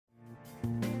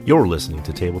You're listening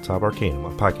to Tabletop Arcanum, a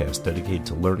podcast dedicated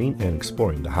to learning and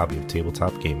exploring the hobby of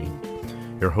tabletop gaming.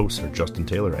 Your hosts are Justin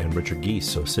Taylor and Richard Geese,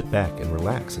 so sit back and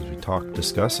relax as we talk,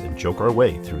 discuss, and joke our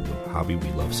way through the hobby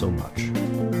we love so much.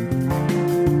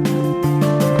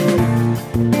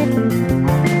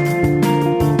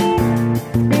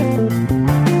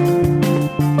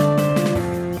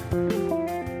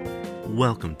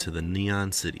 Welcome to the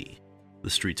Neon City. The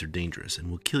streets are dangerous and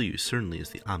will kill you certainly as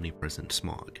the omnipresent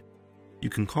smog. You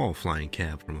can call a flying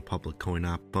cab from a public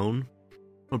coin-op phone,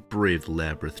 or brave the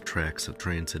labyrinth tracks of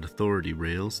transit authority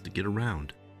rails to get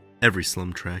around. Every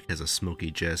slum track has a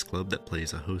smoky jazz club that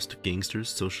plays a host of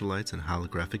gangsters, socialites, and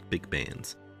holographic big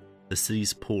bands. The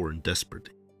city's poor and desperate,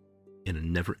 in a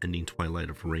never-ending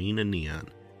twilight of rain and neon,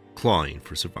 clawing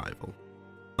for survival.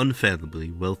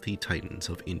 Unfathomably wealthy titans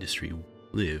of industry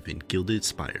live in gilded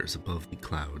spires above the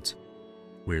clouds,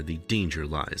 where the danger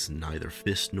lies in neither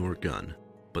fist nor gun,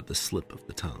 but the slip of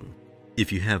the tongue.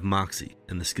 If you have moxie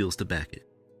and the skills to back it,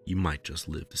 you might just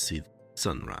live to see the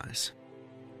sunrise.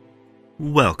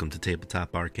 Welcome to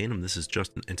Tabletop Arcanum. This is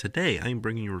Justin, and today I am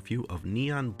bringing you a review of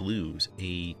Neon Blues,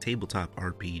 a tabletop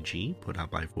RPG put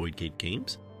out by VoidGate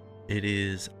Games. It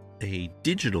is a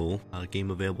digital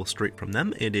game available straight from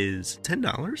them. It is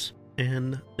 $10,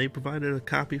 and they provided a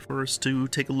copy for us to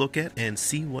take a look at and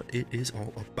see what it is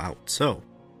all about. So,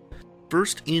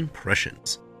 first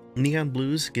impressions. Neon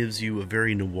Blues gives you a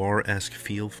very noir-esque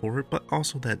feel for it, but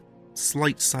also that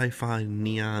slight sci-fi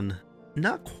neon,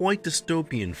 not quite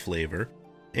dystopian flavor,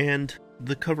 and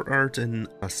the cover art and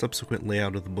a subsequent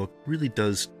layout of the book really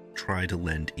does try to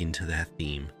lend into that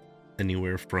theme.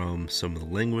 Anywhere from some of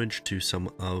the language to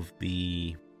some of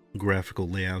the graphical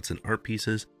layouts and art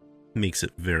pieces makes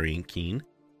it very keen.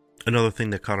 Another thing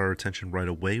that caught our attention right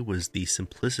away was the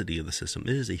simplicity of the system.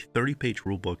 It is a 30-page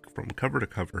rulebook from cover to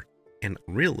cover, and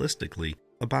realistically,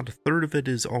 about a third of it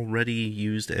is already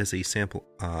used as a sample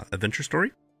adventure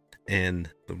story,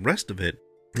 and the rest of it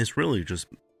is really just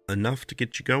enough to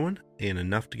get you going and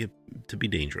enough to be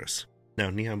dangerous.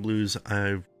 Now, Neon Blues,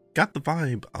 I've got the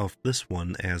vibe of this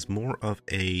one as more of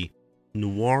a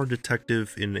noir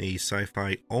detective in a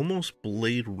sci-fi, almost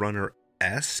Blade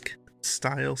Runner-esque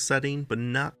style setting, but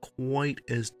not quite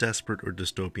as desperate or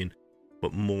dystopian,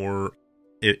 but more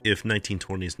if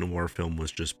 1920s noir film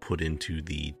was just put into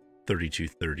the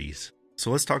 3230s. So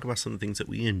let's talk about some of the things that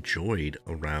we enjoyed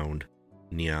around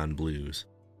Neon Blues.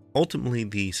 Ultimately,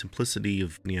 the simplicity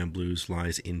of Neon Blues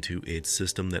lies into its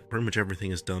system that pretty much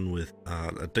everything is done with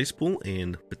a dice pool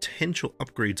and potential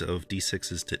upgrades of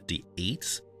D6s to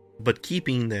D8s, but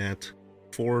keeping that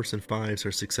 4s and 5s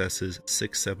are successes,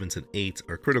 6s, 7s, and 8s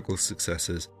are critical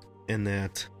successes, and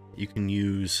that you can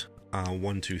use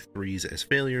 1, 2, 3s as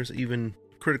failures, even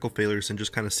critical failures, and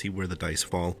just kind of see where the dice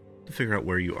fall to figure out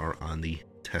where you are on the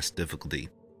test difficulty.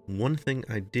 One thing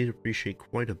I did appreciate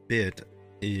quite a bit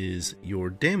is your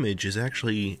damage is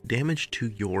actually damage to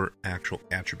your actual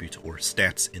attributes or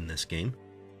stats in this game.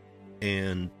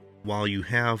 And while you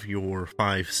have your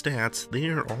 5 stats, they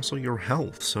are also your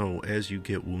health. So as you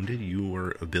get wounded,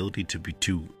 your ability to be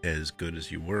as good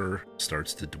as you were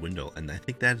starts to dwindle. And I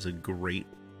think that is a great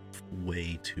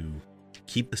way to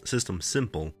keep the system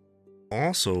simple.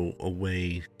 Also a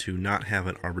way to not have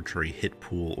an arbitrary hit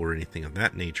pool or anything of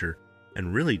that nature,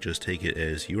 and really just take it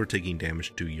as you're taking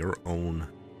damage to your own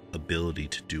ability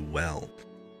to do well.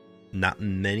 Not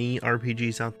many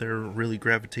RPGs out there really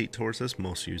gravitate towards this.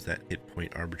 Most use that hit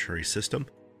point arbitrary system,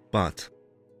 but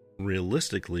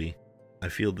realistically, I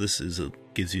feel this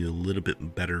gives you a little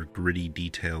bit better gritty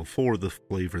detail for the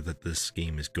flavor that this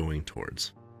game is going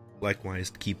towards. Likewise,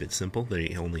 to keep it simple,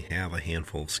 they only have a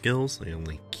handful of skills. They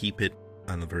only keep it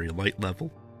on a very light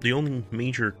level. The only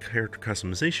major character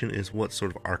customization is what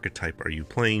sort of archetype are you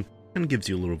playing, and gives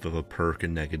you a little bit of a perk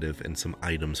and negative and some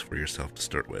items for yourself to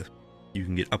start with. You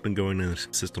can get up and going in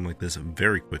a system like this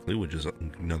very quickly, which is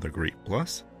another great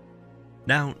plus.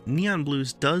 Now, Neon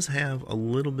Blues does have a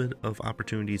little bit of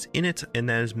opportunities in it, and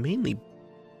that is mainly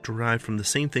derived from the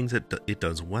same things that it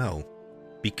does well.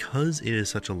 Because it is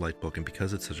such a light book and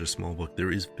because it's such a small book, there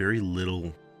is very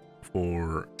little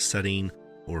for setting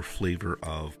or flavor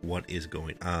of what is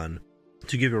going on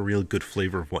to give a real good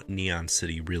flavor of what Neon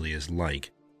City really is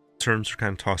like. Terms are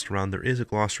kind of tossed around. There is a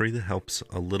glossary that helps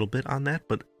a little bit on that,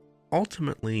 but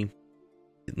ultimately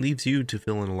it leaves you to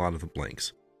fill in a lot of the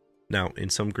blanks. Now, in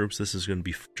some groups this is going to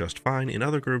be just fine. In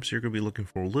other groups you're going to be looking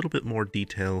for a little bit more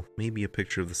detail, maybe a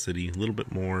picture of the city, a little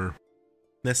bit more.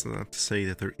 That's not to say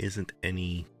that there isn't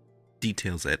any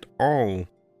details at all.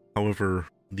 However,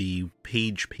 the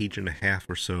page and a half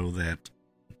or so that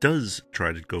does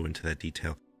try to go into that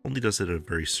detail only does it at a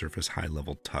very surface high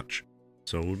level touch.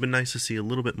 So it would have been nice to see a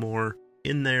little bit more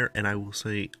in there, and I will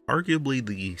say, arguably,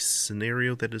 the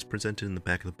scenario that is presented in the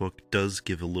back of the book does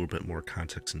give a little bit more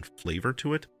context and flavor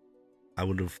to it. I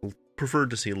would have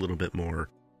preferred to see a little bit more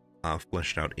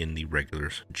fleshed out in the regular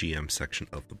GM section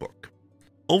of the book.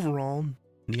 Overall,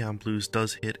 Neon Blues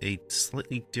does hit a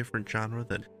slightly different genre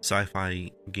that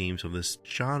sci-fi games of this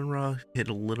genre hit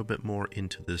a little bit more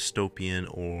into the dystopian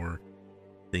or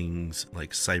things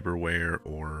like cyberware,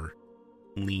 or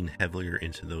lean heavier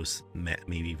into those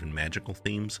maybe even magical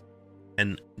themes.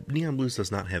 And Neon Blues does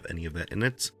not have any of that, and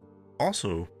it's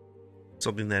also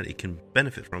something that it can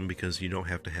benefit from because you don't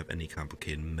have to have any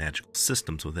complicated magical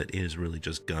systems with it. It is really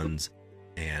just guns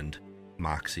and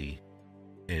moxie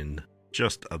and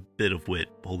just a bit of wit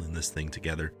holding this thing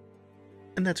together,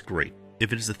 and that's great.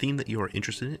 If it is a theme that you are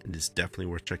interested in, it is definitely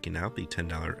worth checking out. The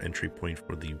 $10 entry point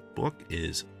for the book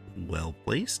is well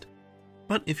placed.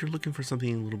 But if you're looking for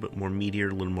something a little bit more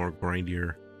meatier, a little more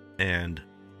grindier, and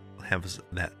has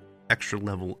that extra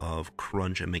level of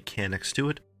crunch and mechanics to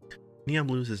it, Neon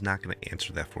Blues is not going to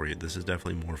answer that for you. This is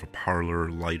definitely more of a parlor,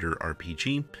 lighter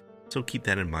RPG, so keep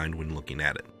that in mind when looking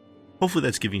at it. Hopefully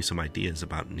that's giving you some ideas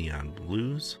about Neon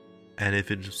Blues, and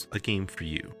if it's a game for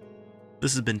you.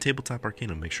 This has been Tabletop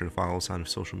Arcanum. Make sure to follow us on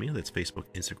social media. That's Facebook,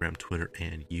 Instagram, Twitter,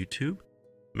 and YouTube.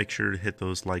 Make sure to hit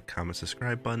those like, comment,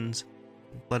 subscribe buttons.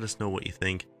 Let us know what you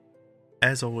think.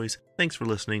 As always, thanks for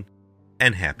listening,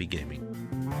 and happy gaming.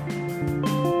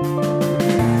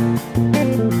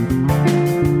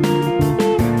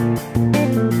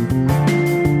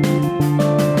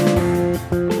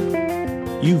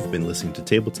 You've been listening to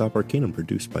Tabletop Arcanum,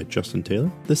 produced by Justin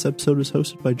Taylor. This episode is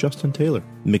hosted by Justin Taylor.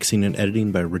 Mixing and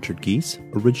editing by Richard Geese.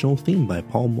 Original theme by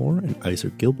Paul Moore and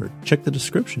Issac Gilbert. Check the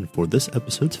description for this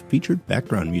episode's featured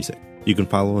background music. You can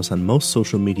follow us on most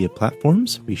social media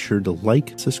platforms. Be sure to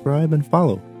like, subscribe, and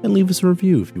follow, and leave us a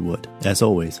review if you would. As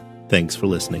always, thanks for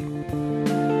listening.